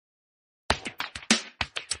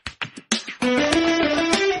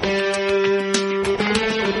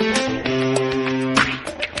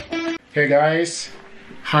Hey guys,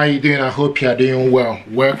 how you doing? I hope you are doing well.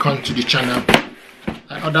 Welcome to the channel.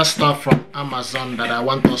 I ordered stuff from Amazon that I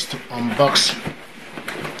want us to unbox.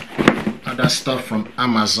 Other stuff from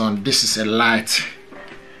Amazon. This is a light.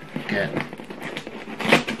 Okay,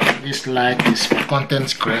 this light is for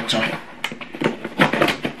content creator.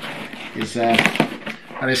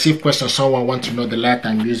 I received questions. Someone want to know the light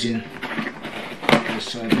I'm using. Okay,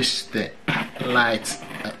 so this is the light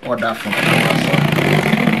I ordered from Amazon.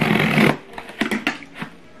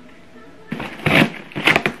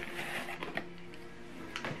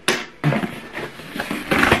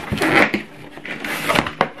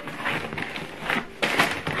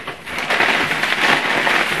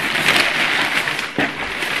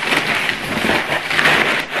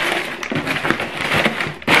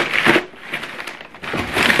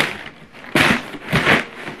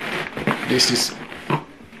 This is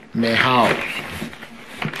Meihua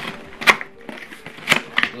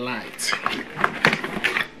light. Okay,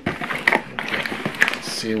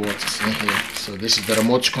 let's see what's in here. So this is the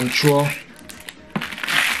remote control.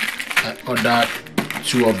 I ordered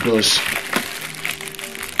 2 of those.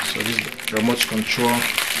 So this is the remote control.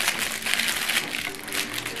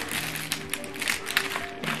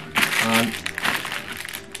 And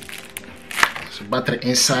there's a battery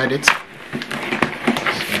inside it.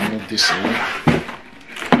 Move this away.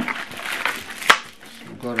 So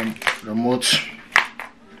we've got a remote.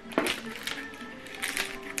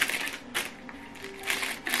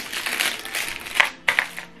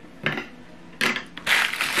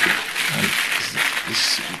 And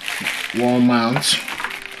this wall mount.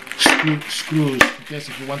 Screws, in case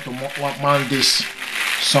if you want to mount this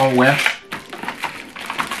somewhere.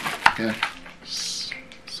 Okay.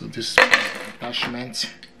 So this attachment.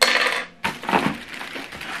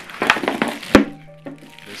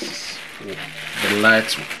 The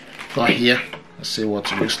light got here. Let's see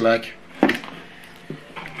what it looks like.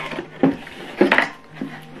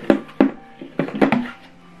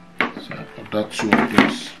 So I've got 2 of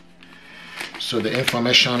those. So the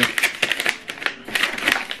information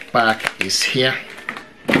pack is here.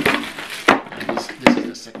 And this is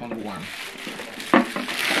the second one.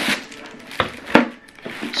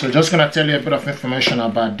 So just gonna tell you a bit of information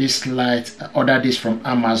about this light. I ordered this from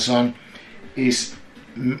Amazon. Is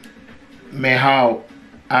Meihua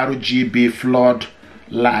RGB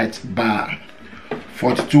floodlight bar,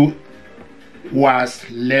 42 watts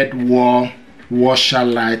LED wall washer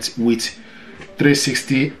light with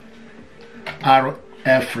 360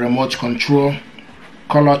 RF remote control,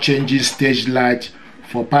 color changing stage light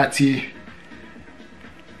for party,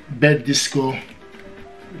 bed disco,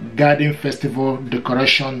 garden festival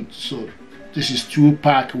decoration. So this is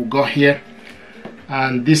 2-pack we got here,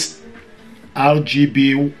 and this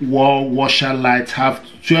RGB wall washer lights have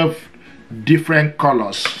 12 different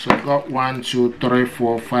colors. So I've got 1, 2, 3,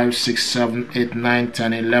 4, 5, 6, 7, 8, 9,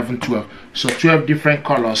 10, 11, 12. So 12 different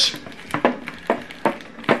colors.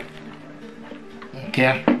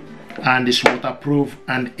 Okay, and it's waterproof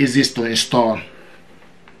and easy to install.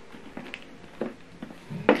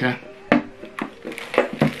 Okay.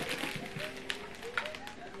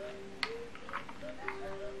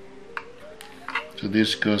 So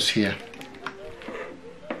this goes here.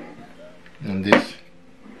 And this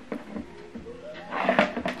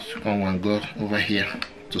second one goes over here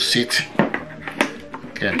to sit.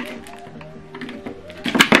 Okay,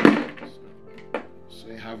 so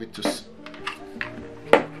you have it to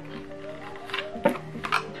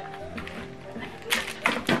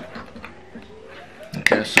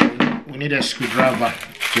okay, so we need a screwdriver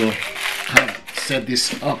to set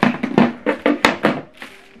this up.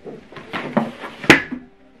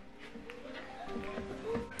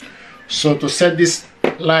 So to set this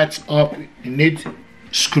light up, you need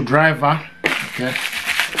screwdriver. Okay.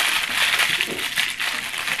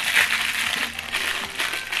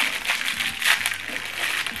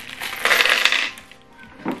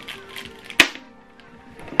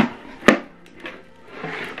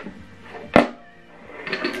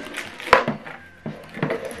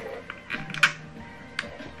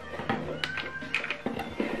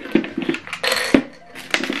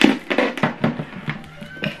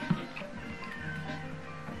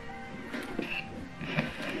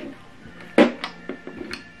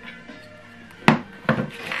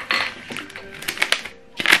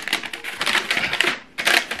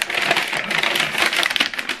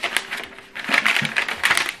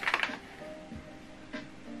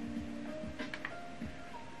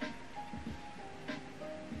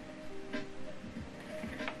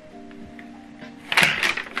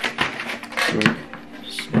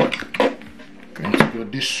 go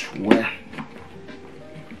this way.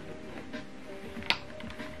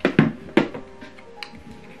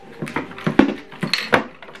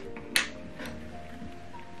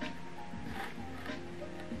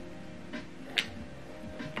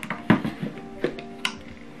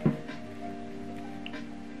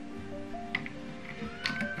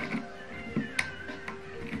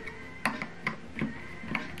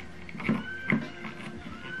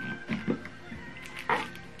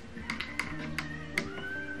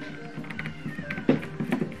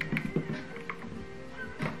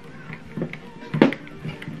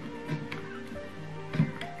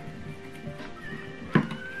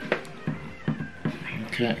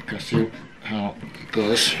 Okay, you can see how it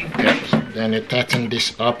goes. Okay, then you tighten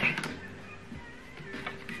this up.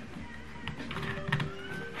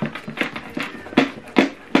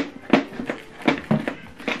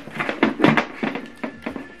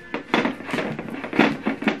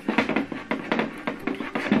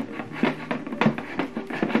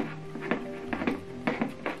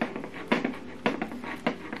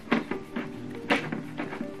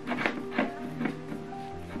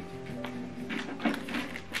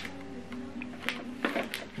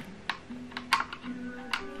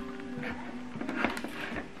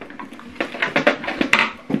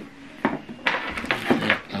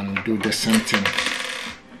 Do the same thing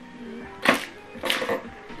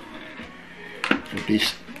to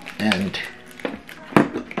this end.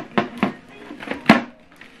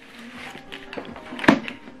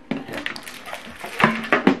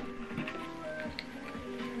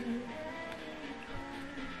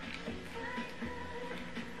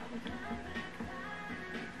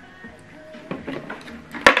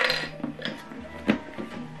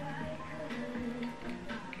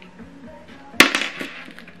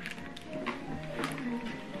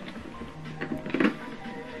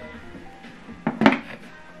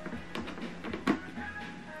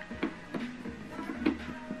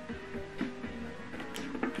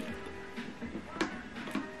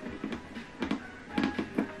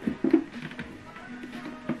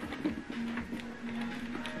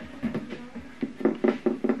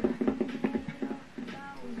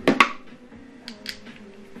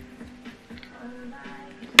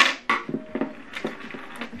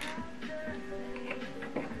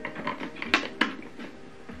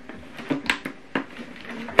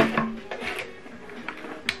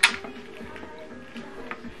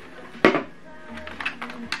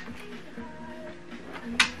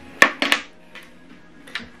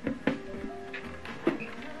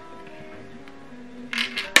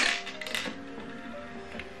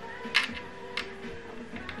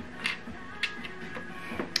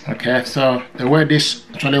 Okay, so the way this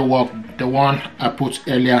actually worked, the one I put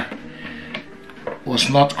earlier was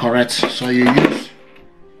not correct, so you use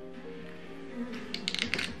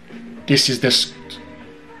this is the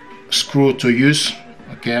screw to use.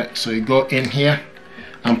 Okay, so you go in here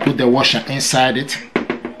and put the washer inside it,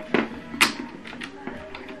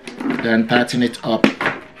 then tighten it up.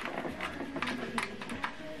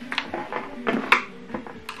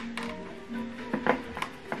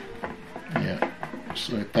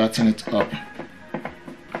 So tighten it up.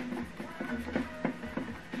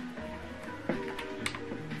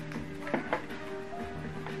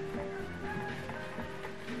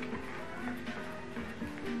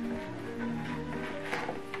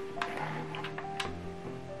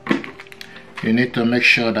 You need to make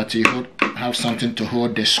sure that you have something to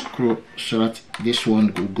hold the screw so that this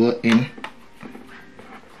one will go in.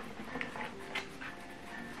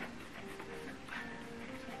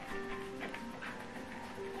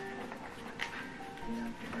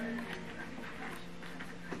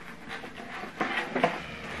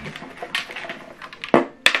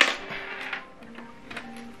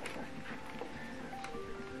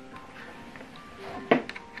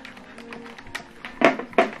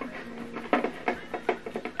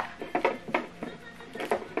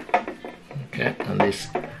 Okay, and this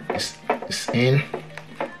is in.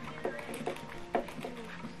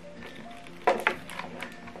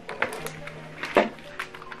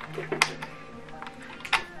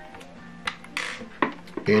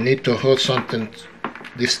 You need to hold something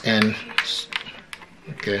this end,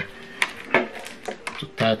 okay, to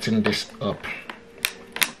tighten this up.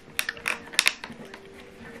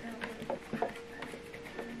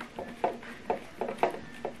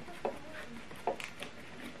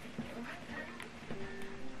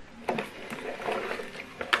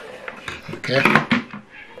 Okay,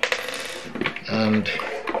 and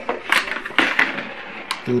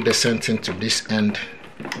do the same thing to this end.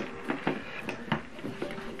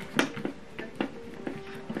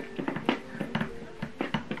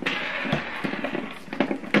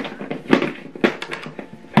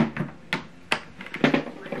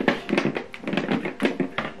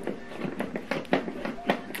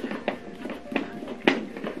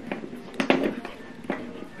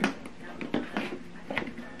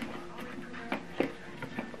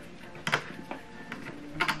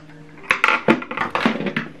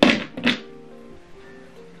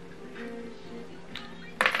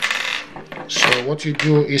 So what you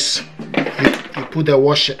do is you put the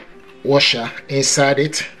washer inside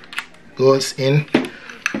it, goes in.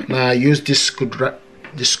 Now use this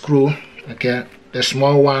screw, okay, the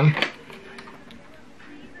small one,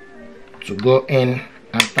 to go in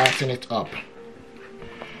and tighten it up.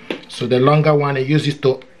 So the longer one, you use it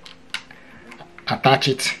to attach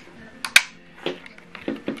it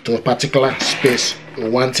to a particular space you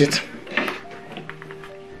want it.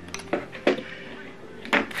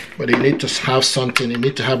 But you need to have something, you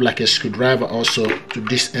need to have like a screwdriver also to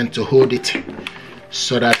this end to hold it,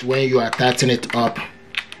 so that when you are tightening it up,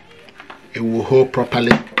 it will hold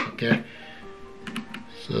properly. Okay,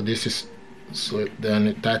 so this is, so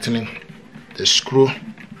then tightening the screw.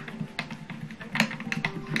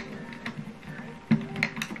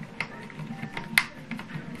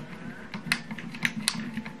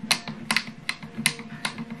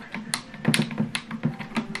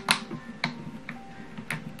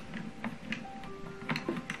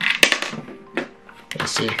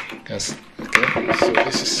 Let's see, yes. Okay, so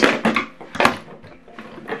this is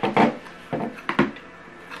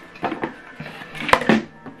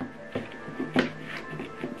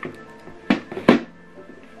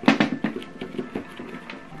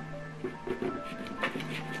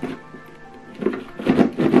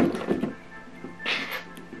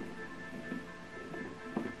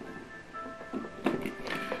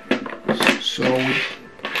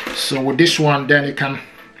so with this one, then you can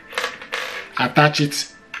attach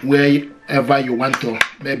it wherever you want to,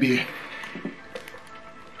 maybe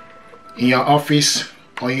in your office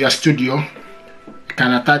or in your studio. You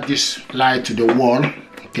can attach this light to the wall.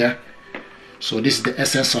 Okay, so this is the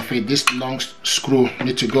essence of it. This long screw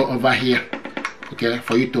need to go over here, okay,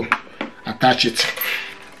 for you to attach it.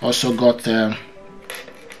 Also got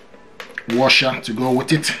washer to go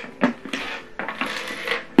with it,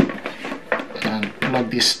 and plug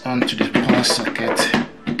this onto the power socket.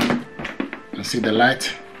 And see the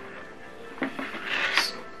light.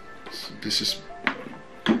 So this is,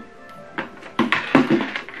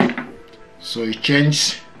 so you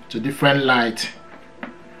change to different light.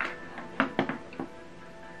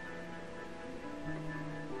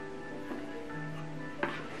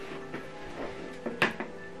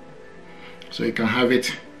 So you can have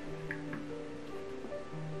it.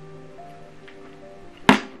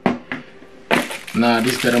 Now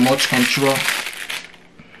this is the remote control.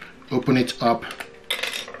 Open it up.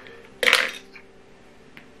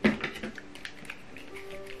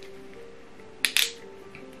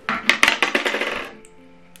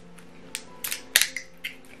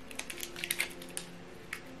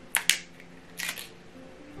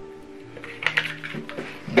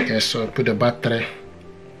 Okay, so put the battery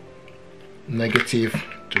negative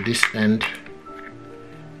to this end,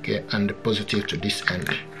 okay, and the positive to this end.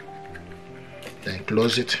 Then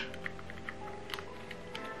close it.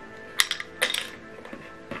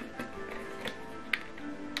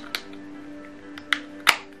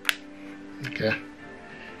 Okay,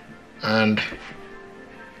 and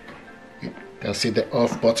you can see the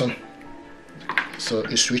off button. So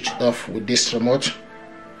you switch off with this remote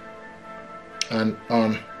and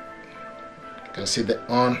on. You can see the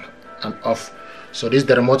on and off. So this is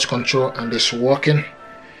the remote control, and it's working.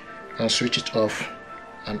 You can switch it off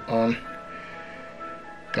and on.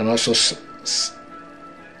 You can also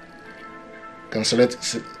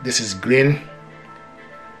select, this is green,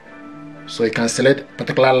 so you can select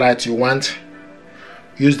particular light you want.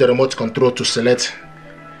 Use the remote control to select.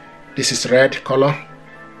 This is red color,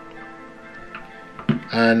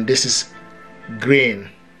 and this is green.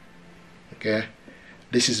 Okay,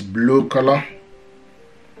 this is blue color.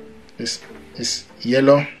 This is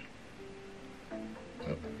yellow,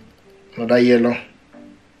 another yellow.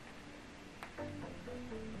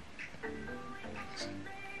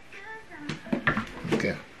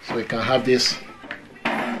 Okay, so you can have this.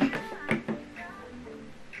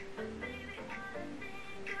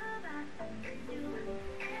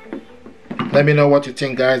 Let me know what you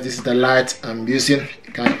think, guys. This is the light I'm using.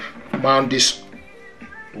 You can mount this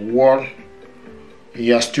wall in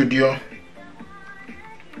your studio.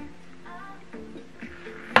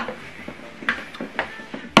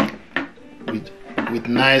 With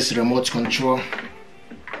nice remote control.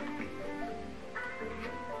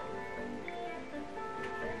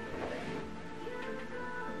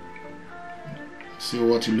 See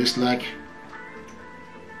what it looks like.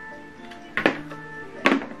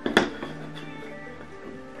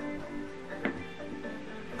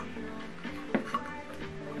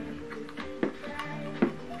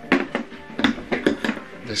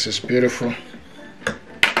 This is beautiful.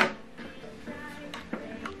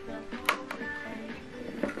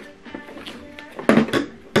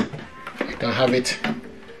 You can have it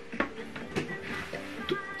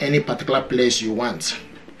to any particular place you want.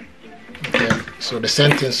 Okay, so the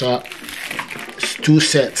sentence are two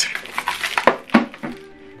sets.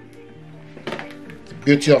 The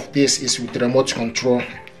beauty of this is with the remote control. You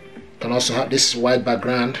can also have this white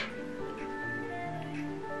background.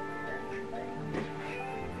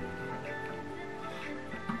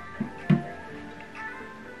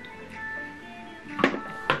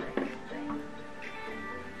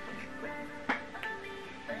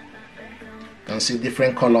 see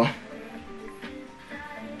different color.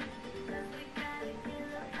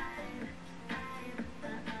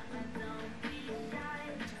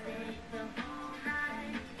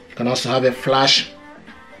 You can also have a flash.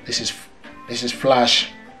 This is flash.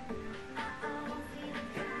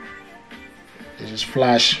 This is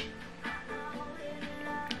flash.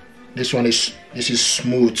 This is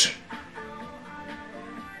smooth.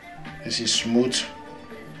 This is smooth.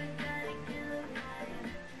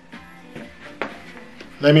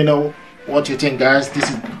 Let me know what you think, guys. This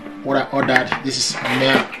is what I ordered. This is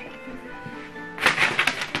Meihua.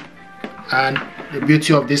 And the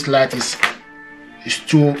beauty of this light is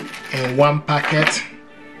 2 in 1 packet.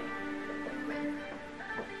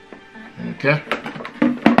 Okay,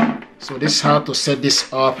 so this is how to set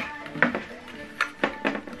this up.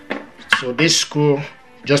 So this screw,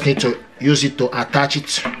 just need to use it to attach it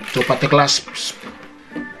to a particular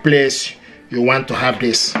place you want to have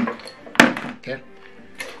this. Okay,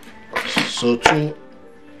 so to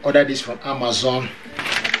order this from Amazon.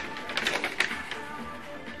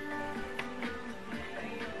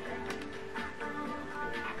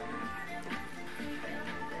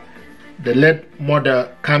 The LED model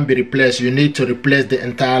can be replaced. You need to replace the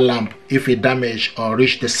entire lamp if it damaged or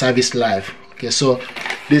reached the service life. Okay, so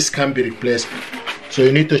this can be replaced. So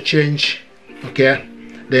you need to change, okay,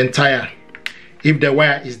 the entire. If the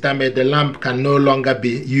wire is damaged, the lamp can no longer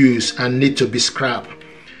be used and need to be scrapped.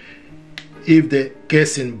 If the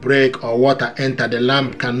casing break or water enter, the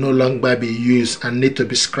lamp can no longer be used and need to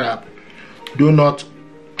be scrapped. Do not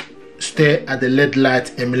stay at the LED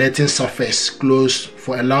light emulating surface close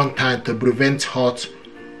for a long time to prevent hurt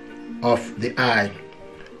of the eye.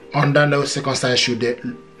 Under no circumstance should the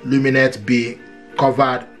luminette be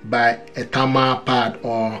covered by a thermal pad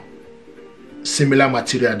or similar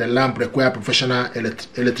material. The lamp requires professional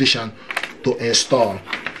electrician to install.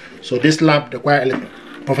 So this lamp requires a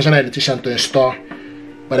professional electrician to install,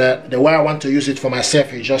 but the way I want to use it for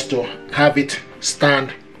myself is just to have it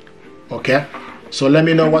stand. Okay, so let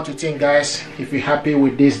me know what you think, guys. If you're happy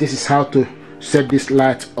with this, this is how to set this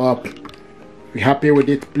light up. If you're happy with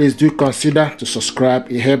it, please do consider to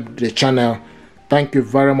subscribe. It helps the channel. Thank you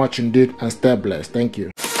very much indeed, and stay blessed. Thank you.